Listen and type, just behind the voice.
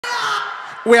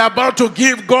We are about to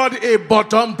give God a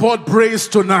bottom pot praise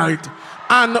tonight.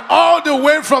 And all the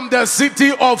way from the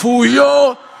city of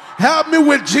Uyo, help me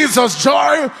with Jesus'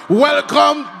 joy.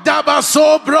 Welcome,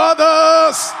 Davasol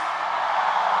brothers.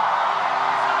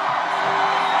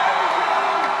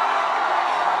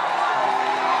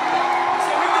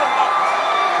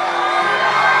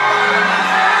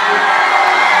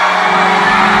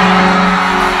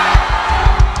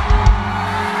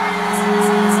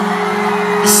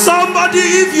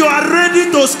 If you are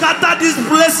ready to scatter this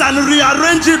place and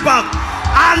rearrange it back,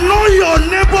 I know your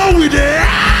neighbor with it.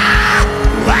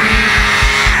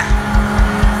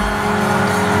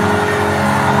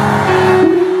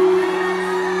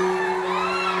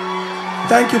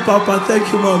 Thank you, Papa.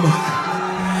 Thank you, Mama.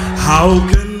 How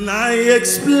can I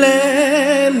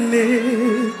explain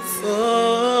it?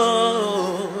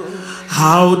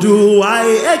 How do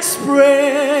I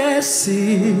express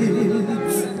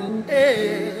it?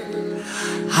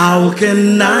 How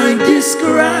can I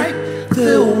describe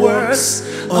the works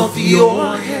of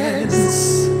your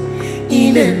hands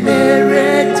in a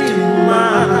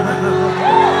meridema?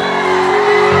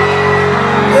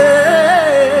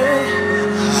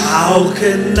 How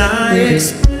can I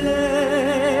explain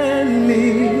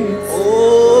it?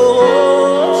 Oh,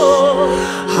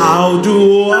 how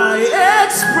do I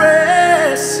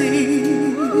express it?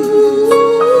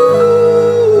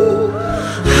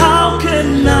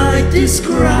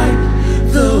 Describe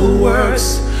the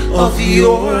works of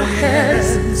your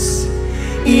hands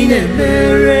in a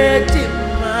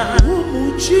meridema.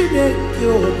 Chineke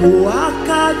obu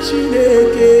aka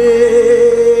Chineke,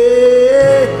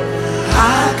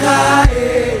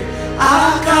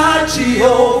 aka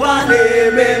Jehovah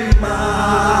nemema,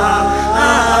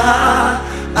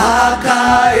 aka.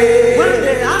 When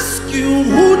they ask you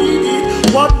who did it,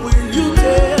 what will you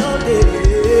tell them?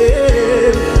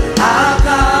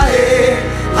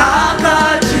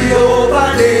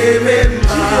 Jehovah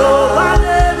nemema,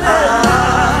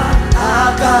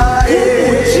 aka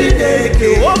Chineke,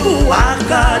 obu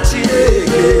aka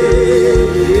Chineke,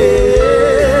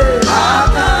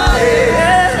 aka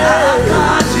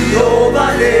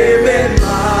Jehovah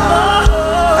nemema,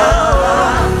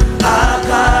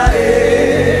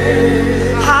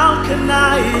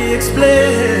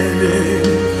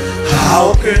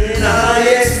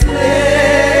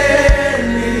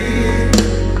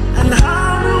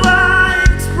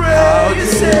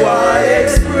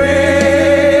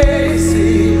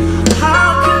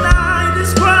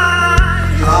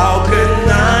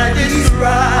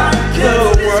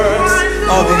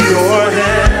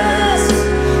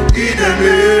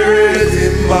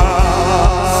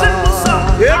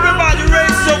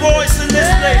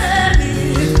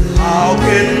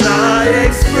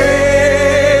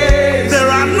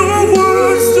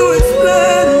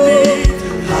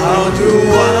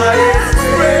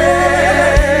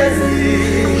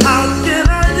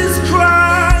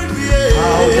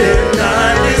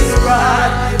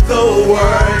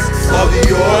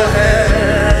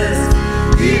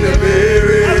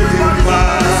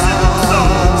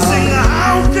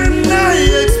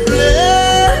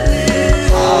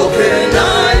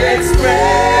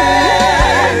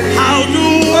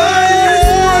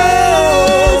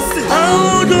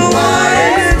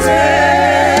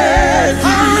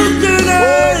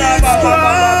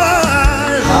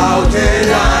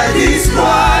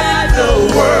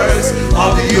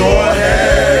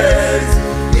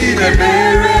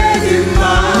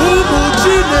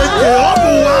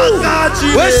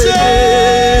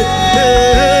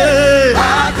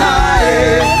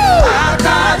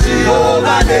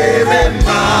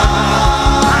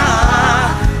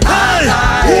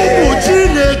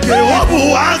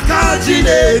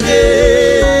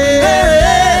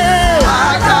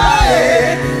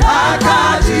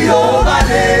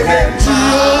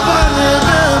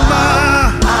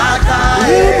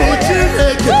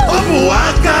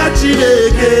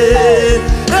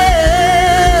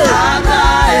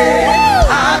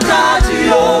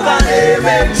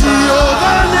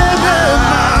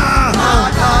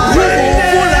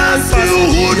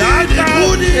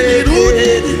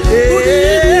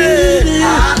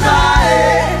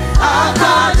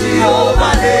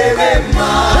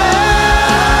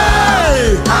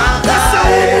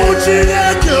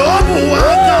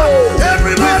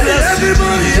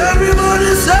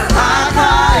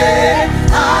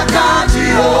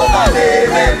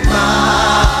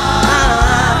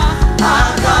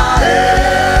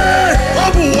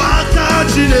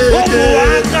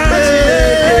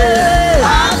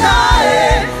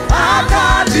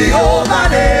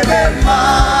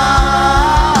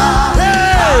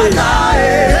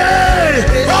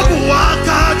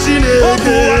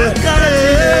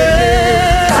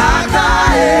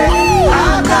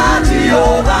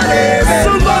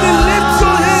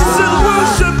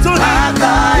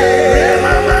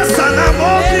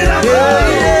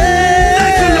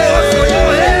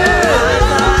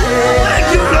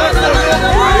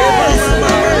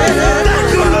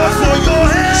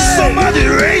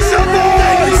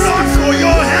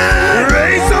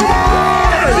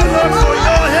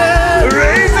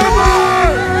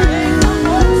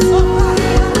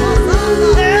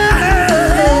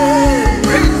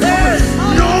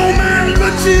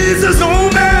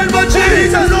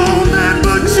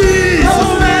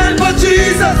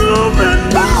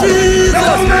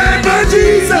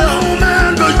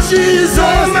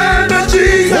 man but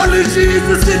Jesus. Only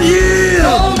Jesus can heal.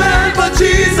 No man but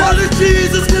Jesus. Only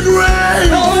Jesus can reign.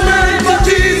 No man but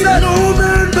Jesus. No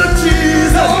man but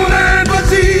Jesus. No man but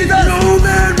Jesus. No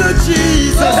man but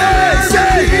Jesus. Hey,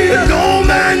 say, no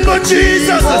man but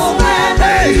Jesus. No man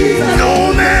but Jesus.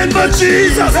 No man but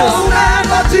Jesus. No man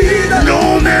but Jesus.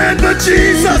 No man but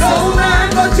Jesus. No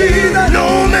man but Jesus.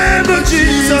 No man but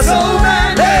Jesus. No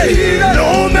man but Jesus.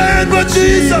 No man but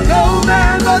Jesus. No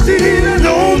man but Jesus.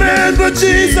 No man but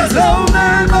Jesus. No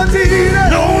man but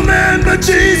Jesus. No man but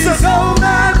Jesus. No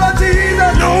man but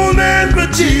Jesus. No man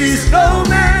but Jesus. No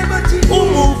man but Jesus.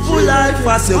 Umufu life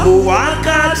asebo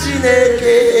waka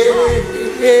chineke.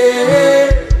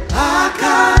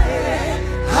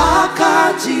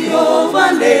 Haka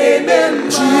Jehovah name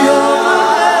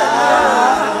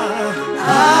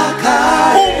Haka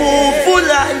umufu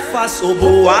life asebo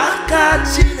waka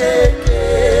chineke.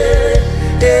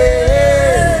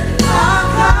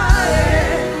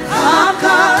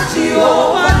 Haka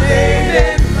Jehovah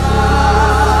name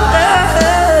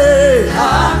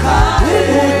Haka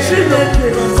chineke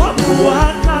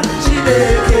waka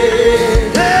chineke.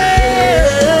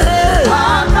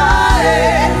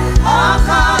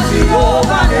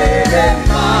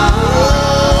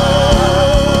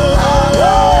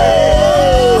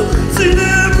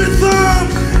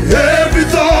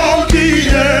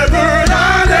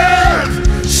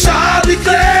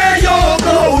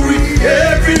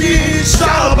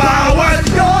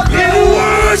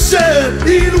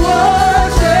 In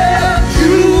worship,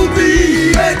 you be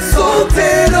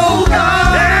exalted, oh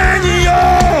God. And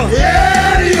your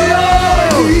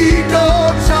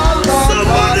kingdom shall not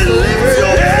somebody lift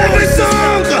your every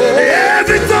tongue,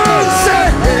 say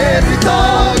every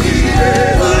tongue in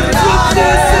heaven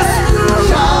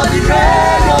shall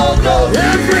declare your glory.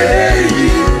 Every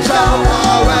knee shall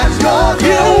bow at your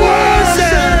throne. In worship,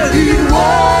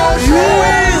 you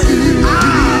be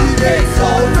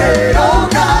exalted, oh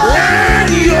God.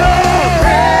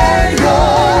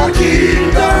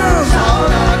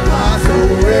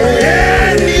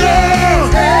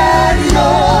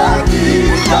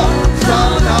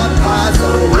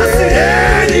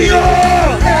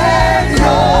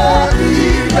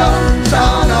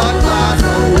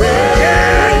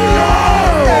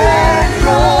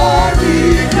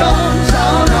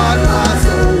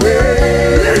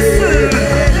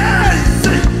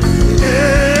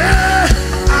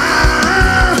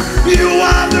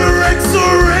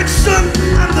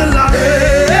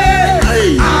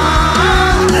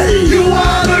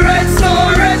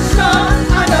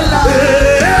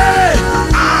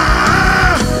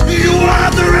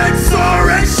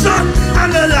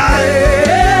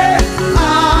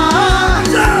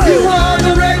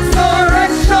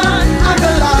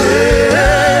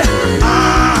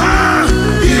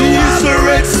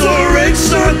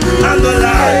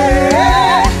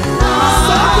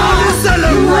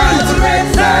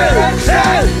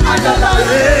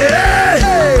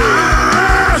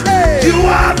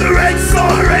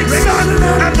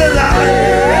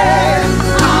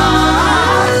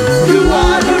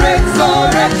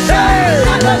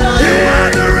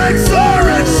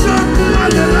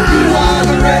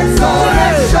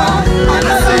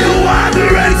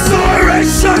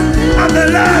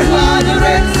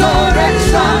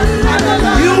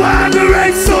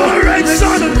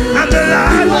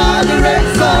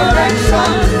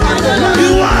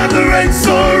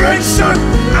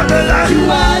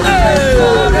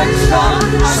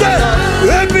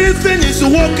 Everything is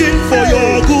working for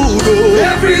your good.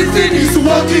 Everything is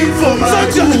working for my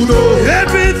good.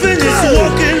 Everything is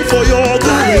working for your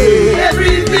good.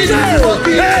 Everything is working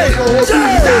for your good.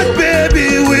 That baby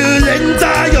will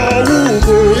enter your womb.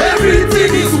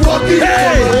 Everything is working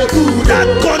for your good. That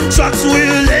contract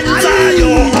will enter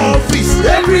your office.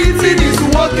 Everything is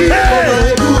working for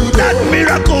your good. That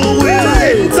miracle will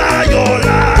enter your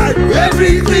life.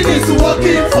 Everything is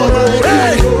working for your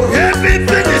good.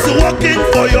 Everything is working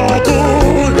for your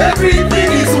good.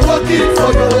 Everything is working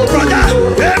for your brother.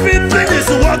 Everything is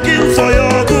working for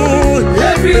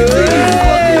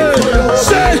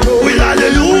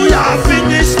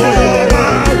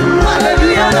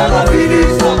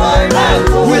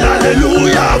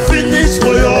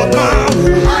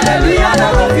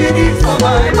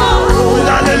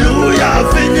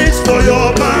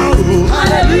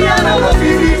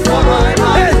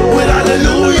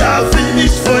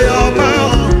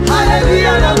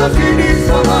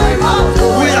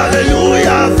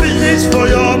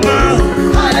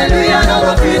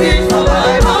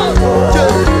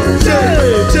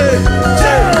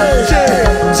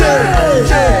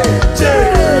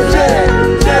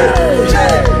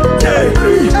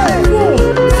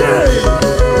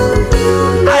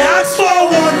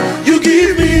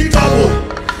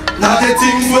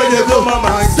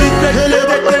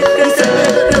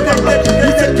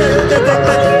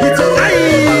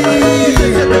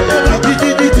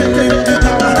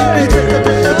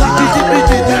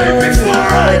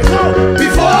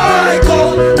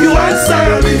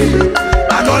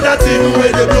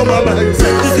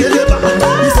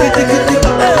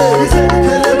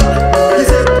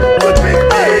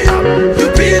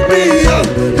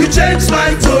change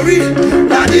my story.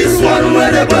 Now this one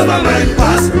where they blow my mind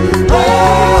past.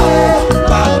 Oh,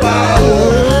 Papa,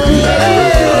 oh,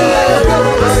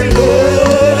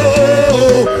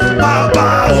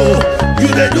 Papa, oh, you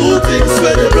they do things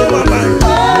where they blow my mind. Oh,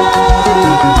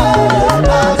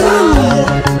 Papa, oh,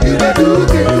 you they do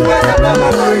things where they blow my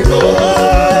mind. Oh,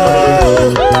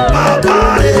 Papa,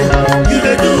 you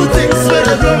they do things where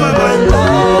they blow my mind. Oh,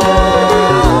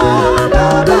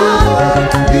 Papa,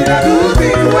 you they do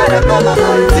things where they blow my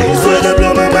mind. Things where they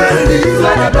blow my mind. Things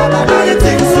where they blow my mind.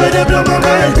 Things where they blow my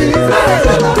mind. Things where they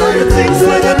blow my mind. Things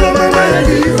where they blow my mind. Things where they blow my mind.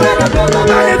 Things where they blow my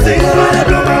mind. Things where they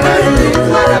blow my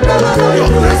mind. Your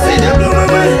mercy they blow my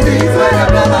mind. Things where they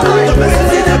blow my mind. Your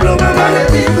mercy they blow my mind.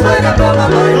 Things where they blow my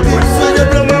mind. Things where they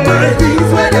blow my mind. Things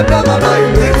where they blow my mind.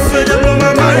 Things where they blow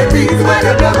my mind. Things where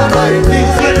they blow my mind.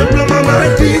 Things where they blow my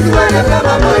mind. Things where they blow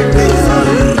my mind. Things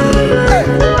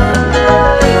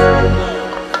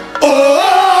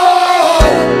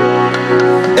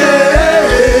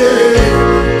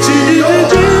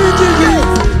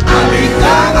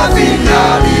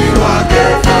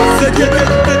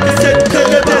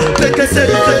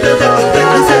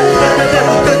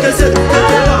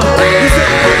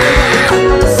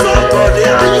somebody,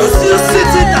 are you still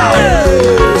sitting down?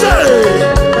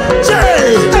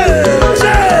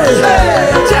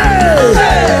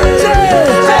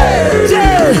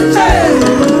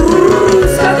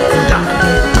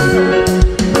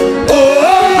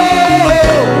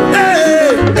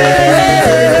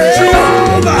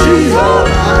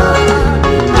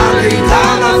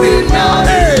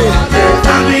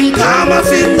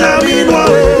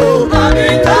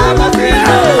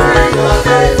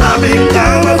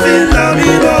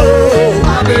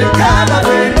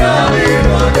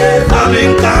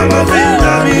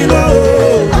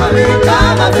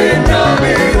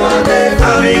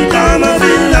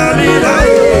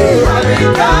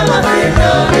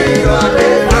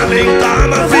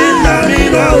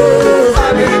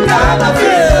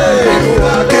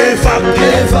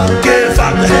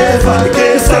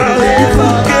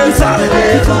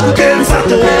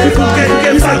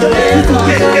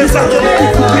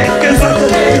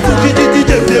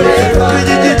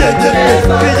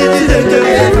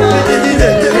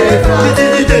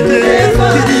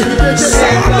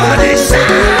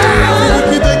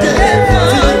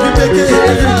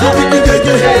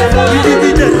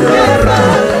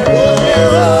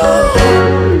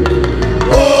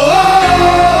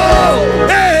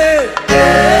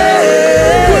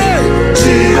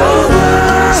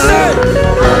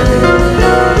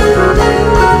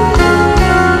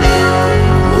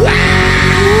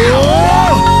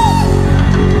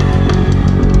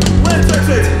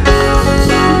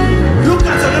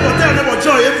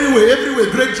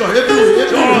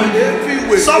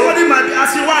 Somebody might be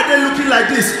asking, why are they looking like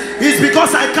this? It's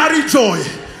because I carry joy.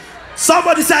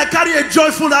 Somebody say, I carry a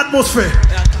joyful atmosphere.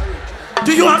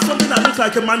 Do you have something that looks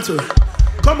like a mantle?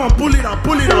 Come on, pull it out,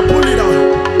 pull it out, pull it out.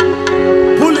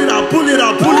 Pull it out, pull it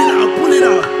out, pull it out, pull it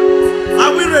out.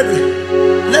 Are we ready?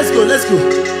 Let's go, let's go.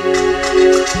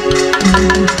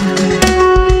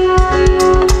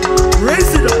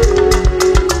 Raise it up.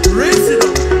 Raise it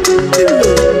up.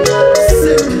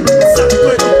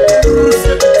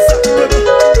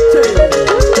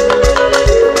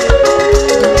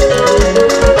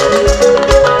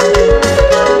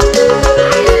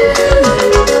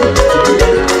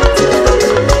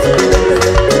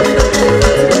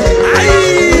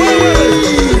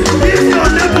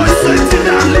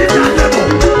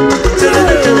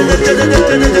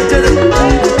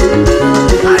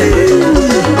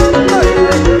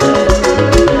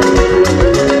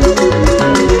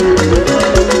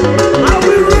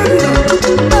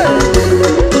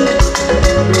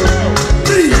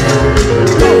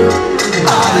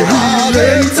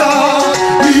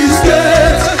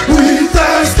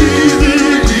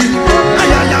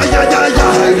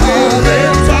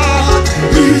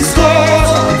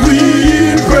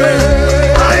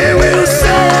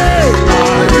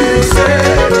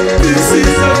 This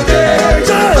is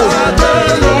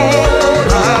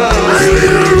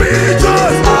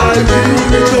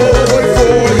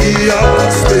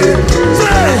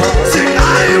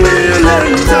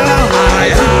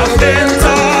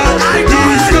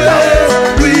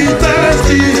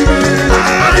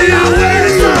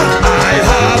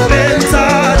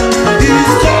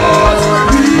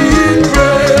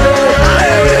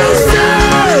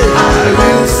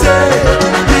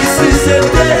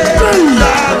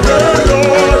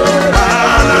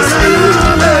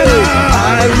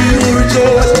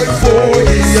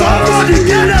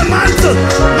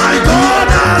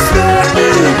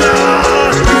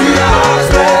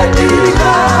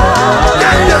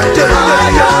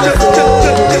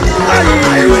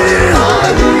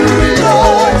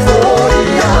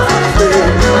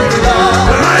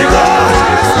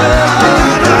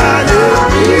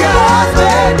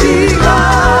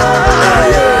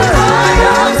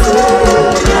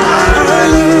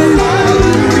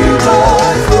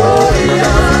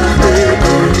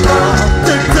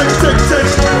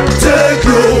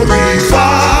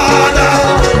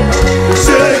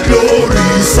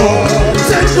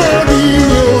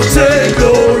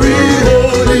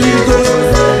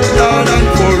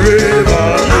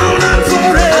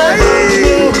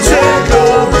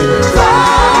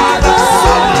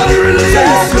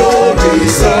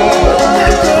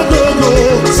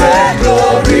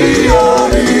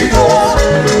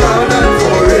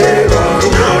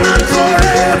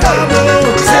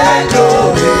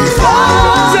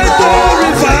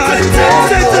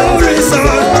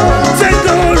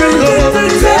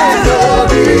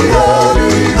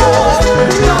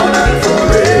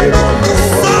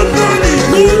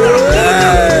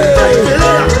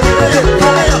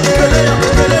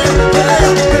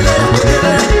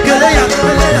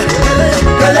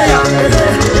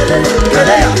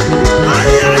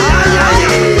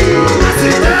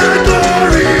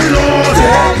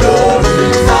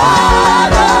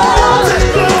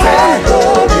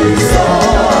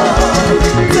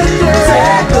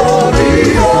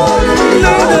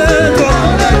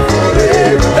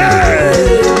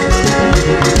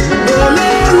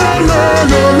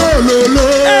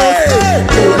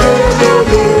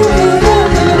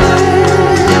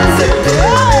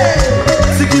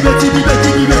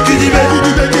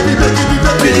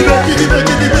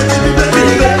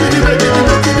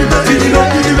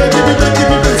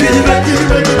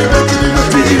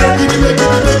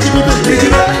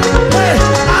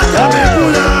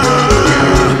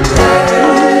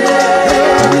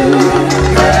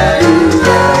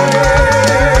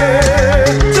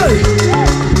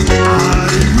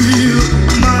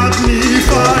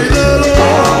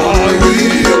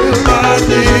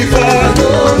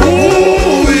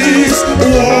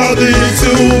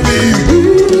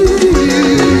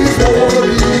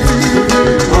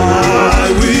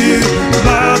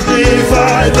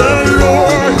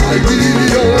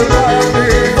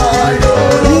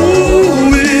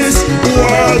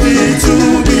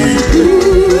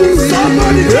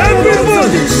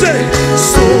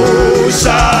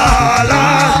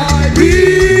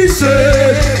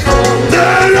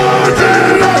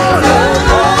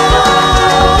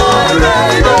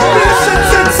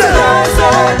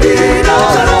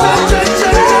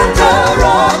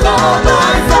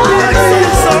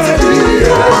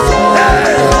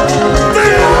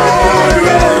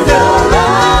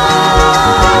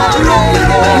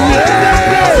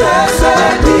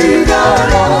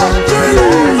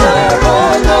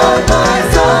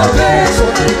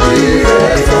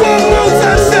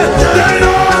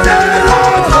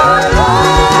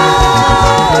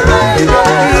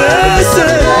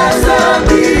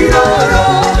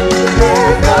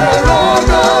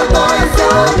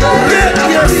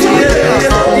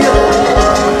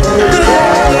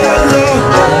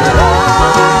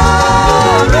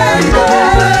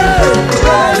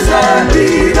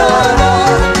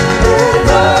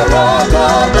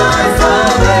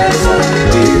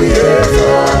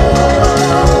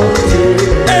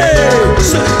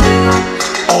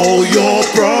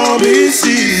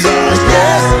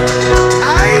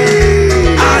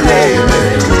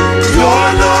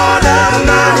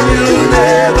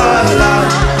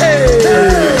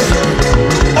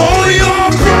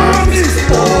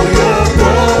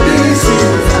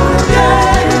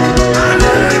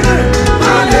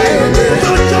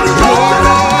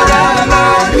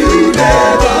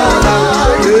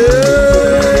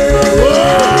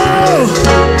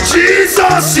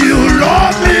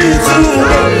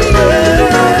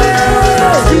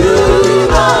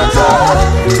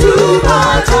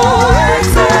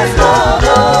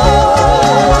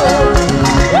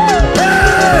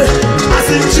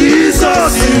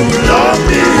Jesus, you love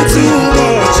me too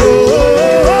much.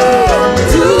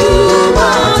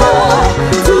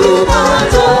 Too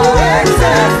much,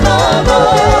 excess love.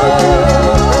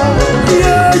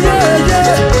 Yeah, yeah,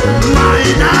 yeah. My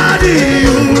daddy,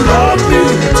 you love me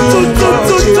too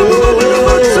much. Too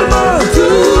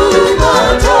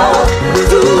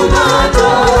much,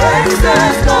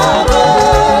 excess love.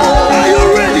 Are you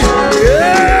ready?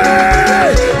 Yeah.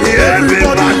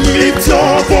 Everybody lift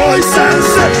your voice and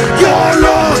say, your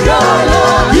love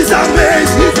is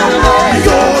amazing.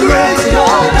 Your grace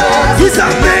is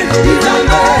amazing.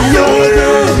 Your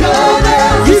love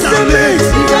is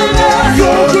amazing.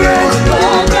 Your grace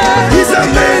is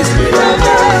amazing.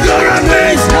 You're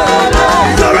amazing.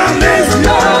 You're amazing.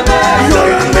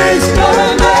 You're amazing.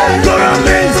 You're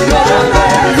amazing.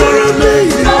 You're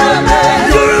amazing.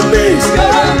 You're amazing.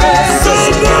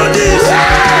 Somebody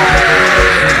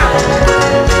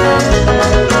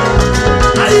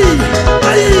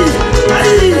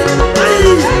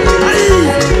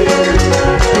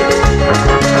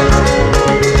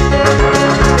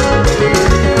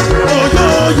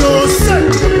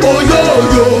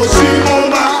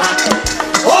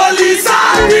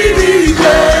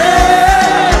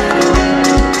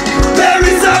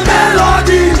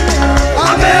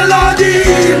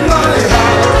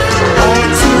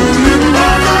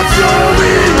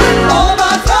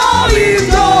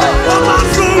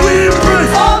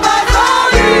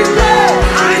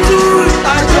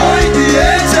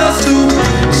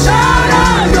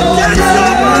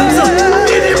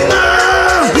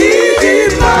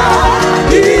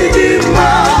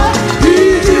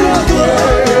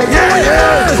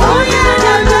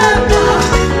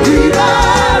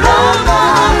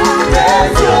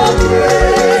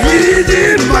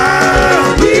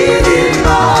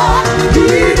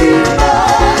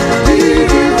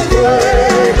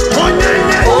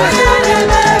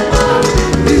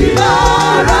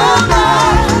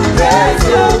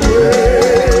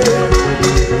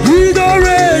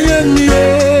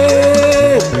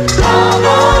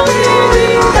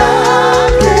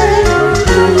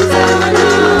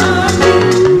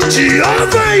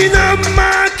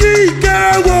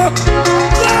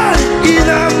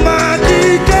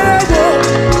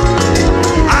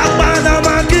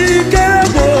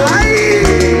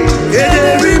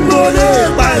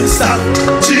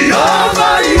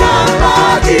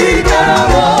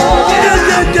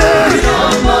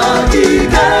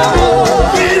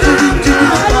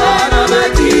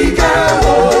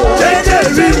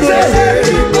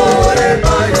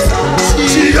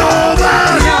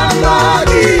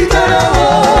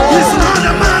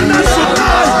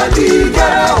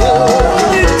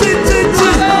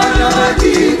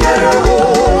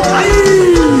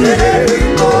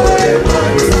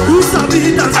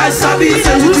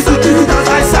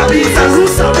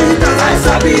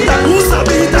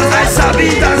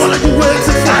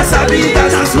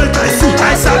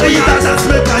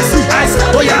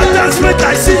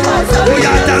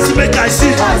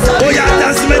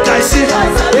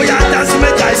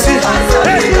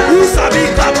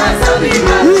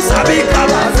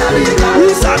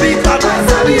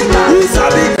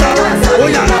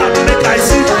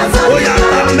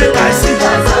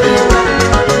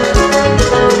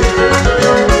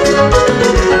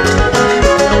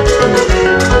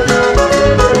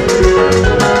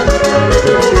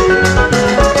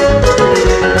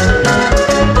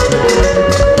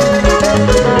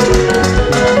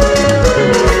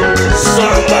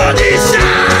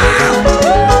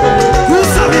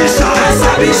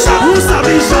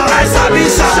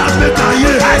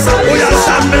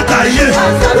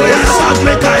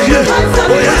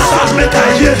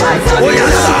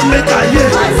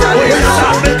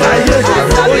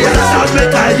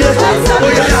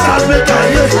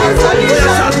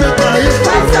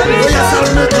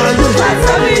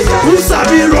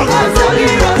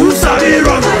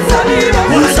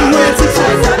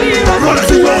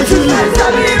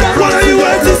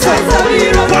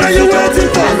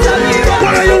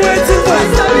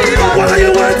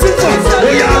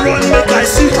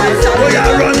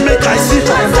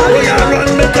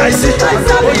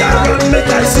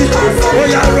Oh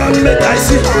yeah, run,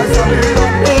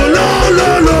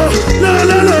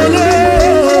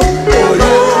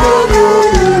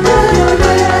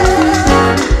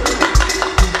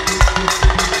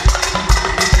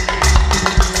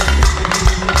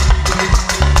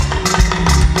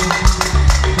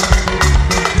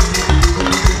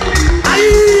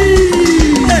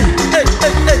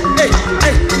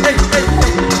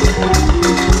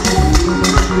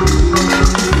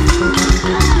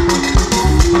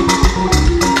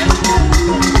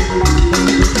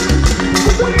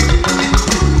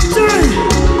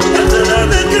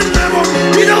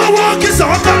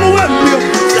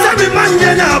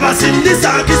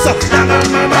 Somebody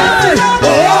lift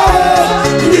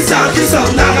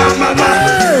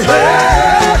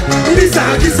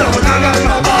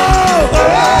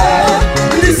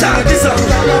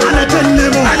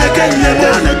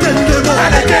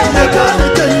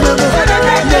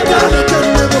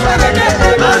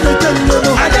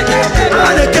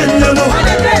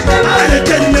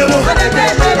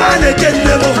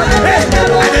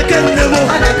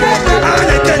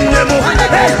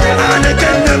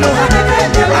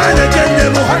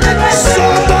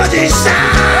your voice and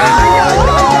shout.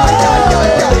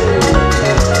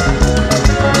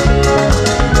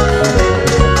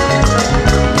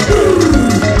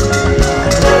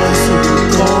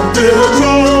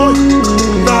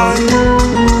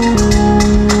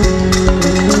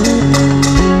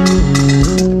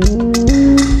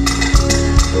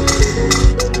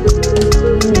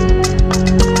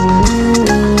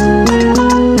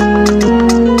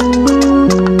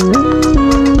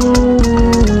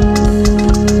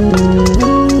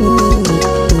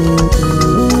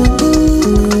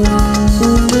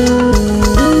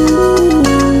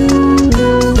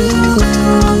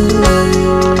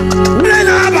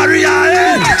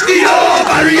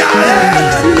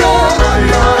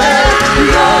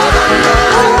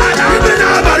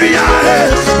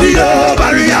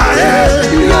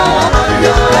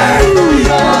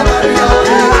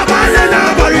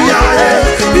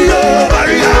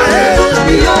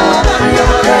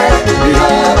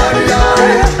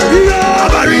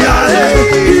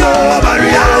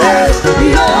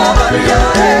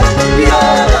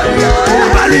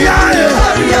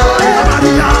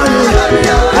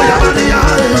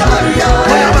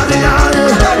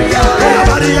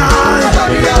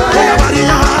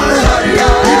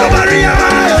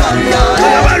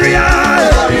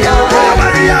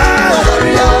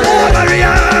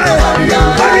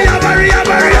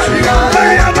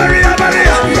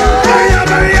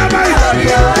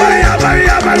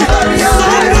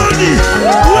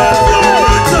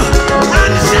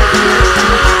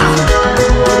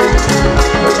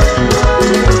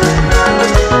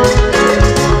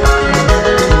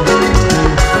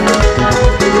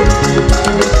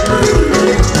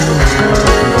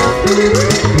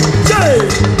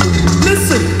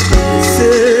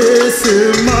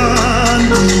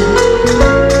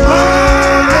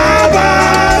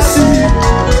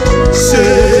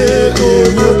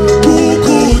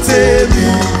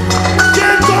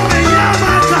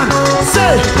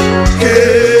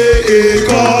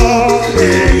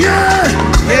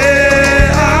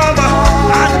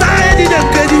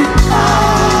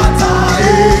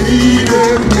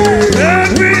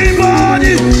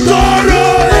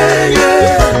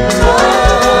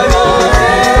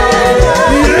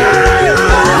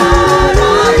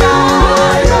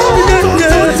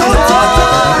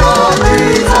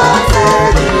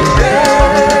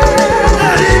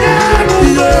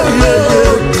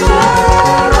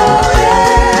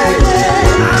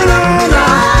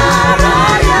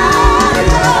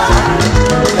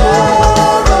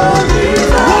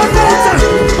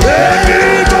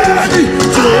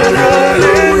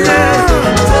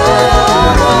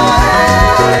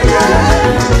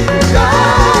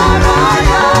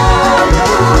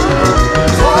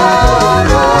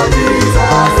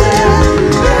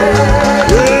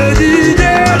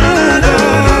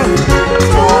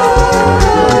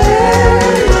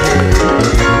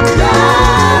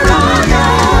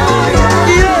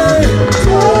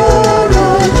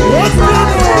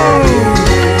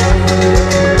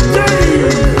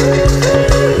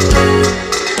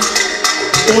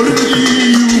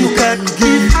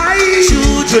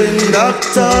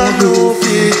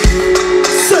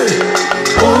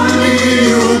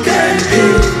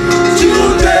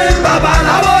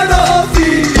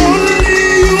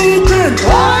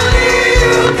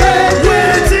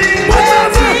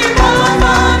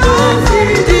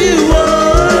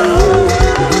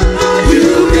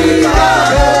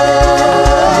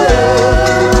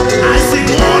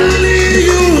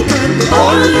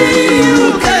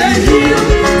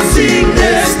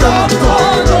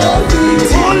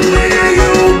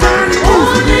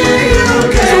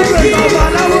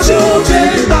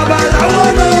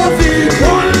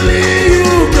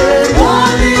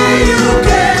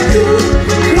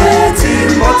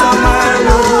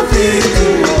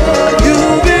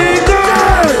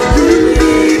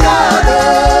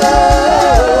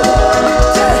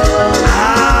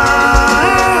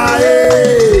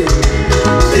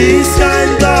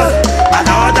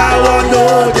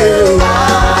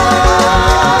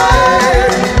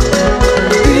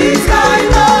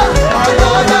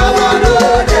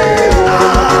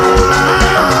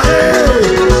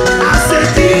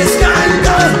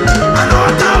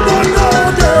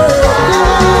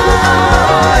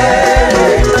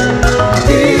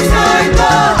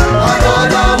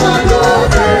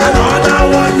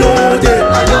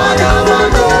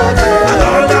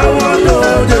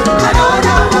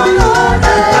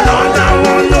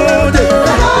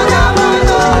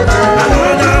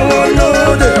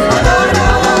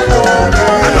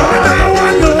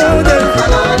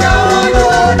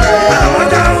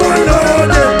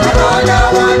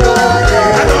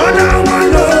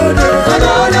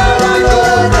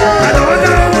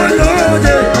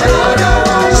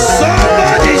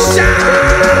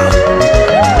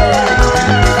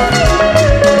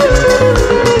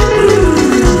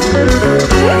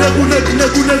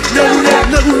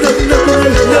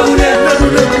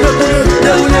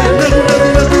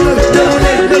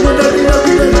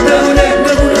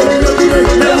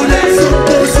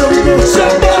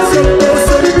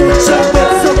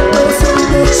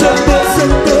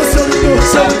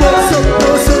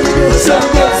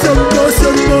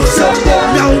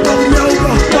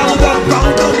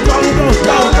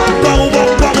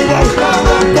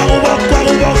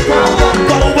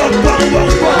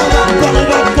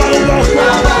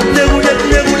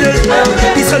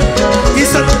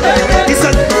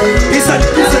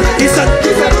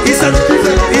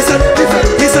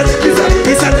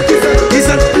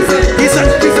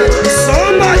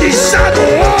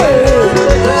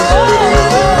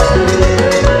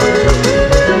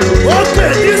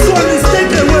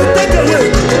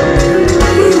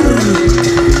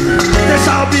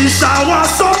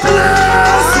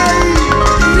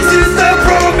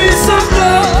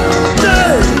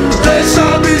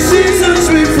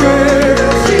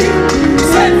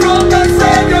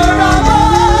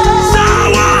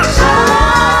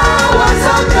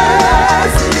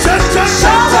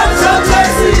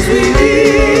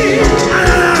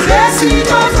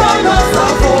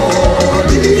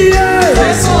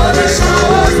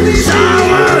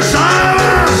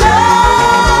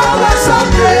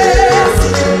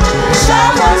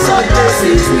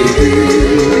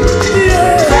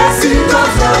 Blessings of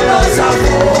the Lord are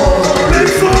falling.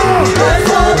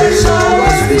 Before the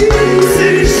showers begin.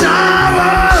 See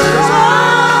showers.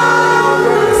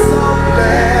 Showers of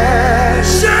blessings.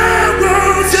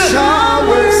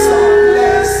 Showers of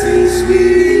blessings we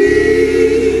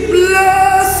need.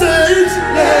 Blessings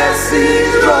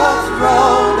drop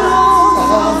round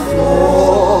our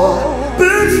floor.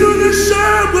 Bend for the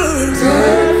showers.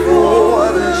 Bend for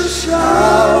the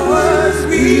showers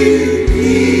we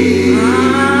need.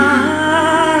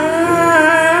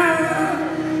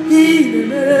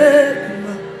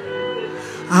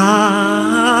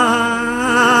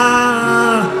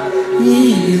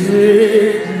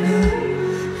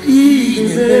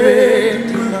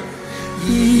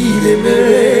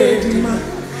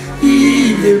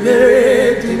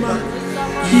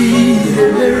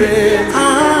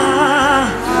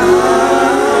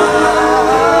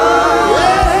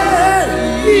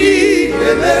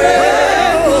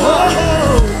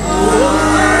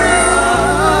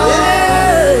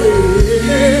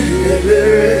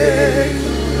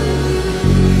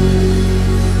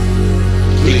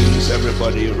 Please,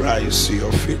 everybody, rise to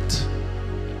your feet.